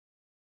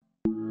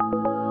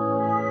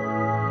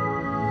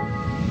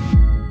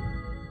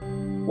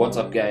What's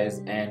up,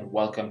 guys, and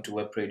welcome to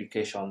Web Pro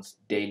Education's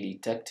daily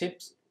tech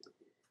tips.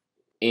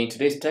 In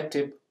today's tech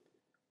tip,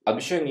 I'll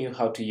be showing you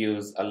how to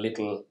use a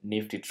little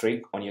nifty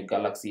trick on your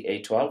Galaxy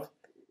A12,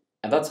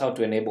 and that's how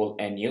to enable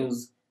and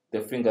use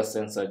the finger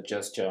sensor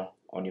gesture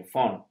on your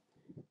phone.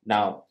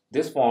 Now,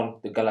 this phone,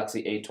 the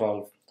Galaxy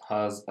A12,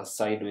 has a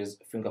sideways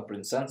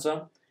fingerprint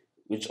sensor,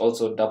 which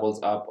also doubles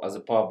up as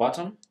a power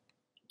button.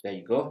 There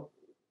you go.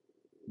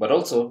 But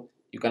also,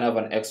 you can have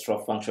an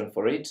extra function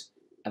for it,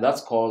 and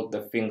that's called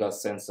the finger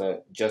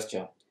sensor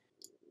gesture.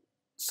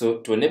 So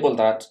to enable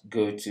that,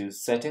 go to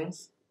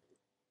Settings.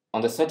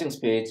 On the Settings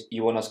page,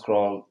 you want to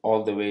scroll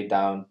all the way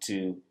down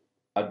to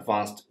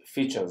Advanced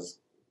Features.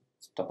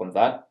 Tap on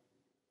that.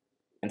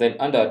 And then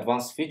under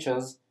Advanced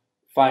Features,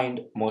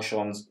 find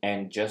Motions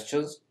and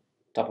Gestures.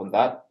 Tap on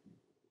that.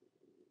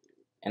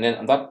 And then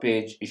on that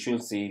page, you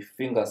should see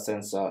Finger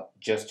Sensor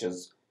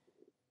Gestures.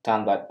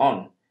 Turn that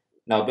on.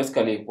 Now,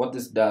 basically, what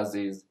this does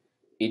is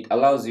it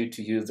allows you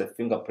to use the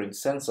fingerprint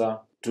sensor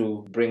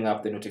to bring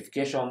up the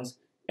notifications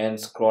and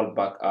scroll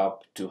back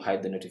up to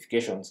hide the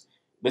notifications.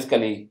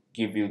 Basically,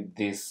 give you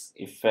this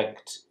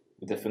effect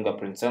with the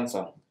fingerprint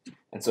sensor.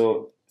 And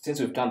so, since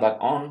we've turned that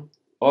on,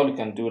 all you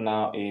can do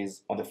now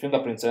is on the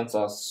fingerprint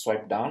sensor,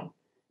 swipe down,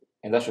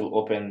 and that should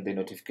open the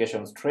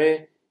notifications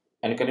tray.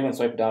 And you can even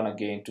swipe down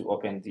again to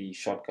open the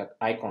shortcut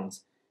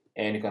icons,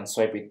 and you can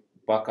swipe it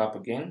back up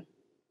again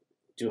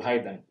to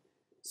hide them.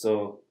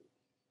 So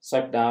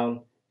swipe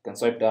down, you can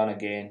swipe down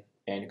again,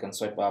 and you can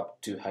swipe up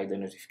to hide the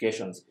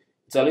notifications.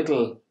 It's a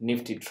little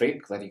nifty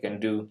trick that you can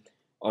do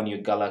on your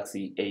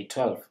Galaxy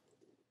A12.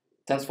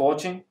 Thanks for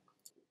watching.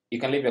 You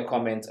can leave your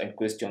comments and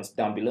questions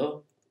down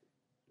below.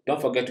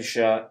 Don't forget to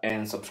share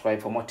and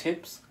subscribe for more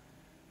tips.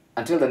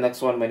 Until the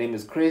next one, my name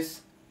is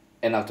Chris,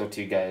 and I'll talk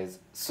to you guys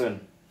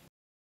soon.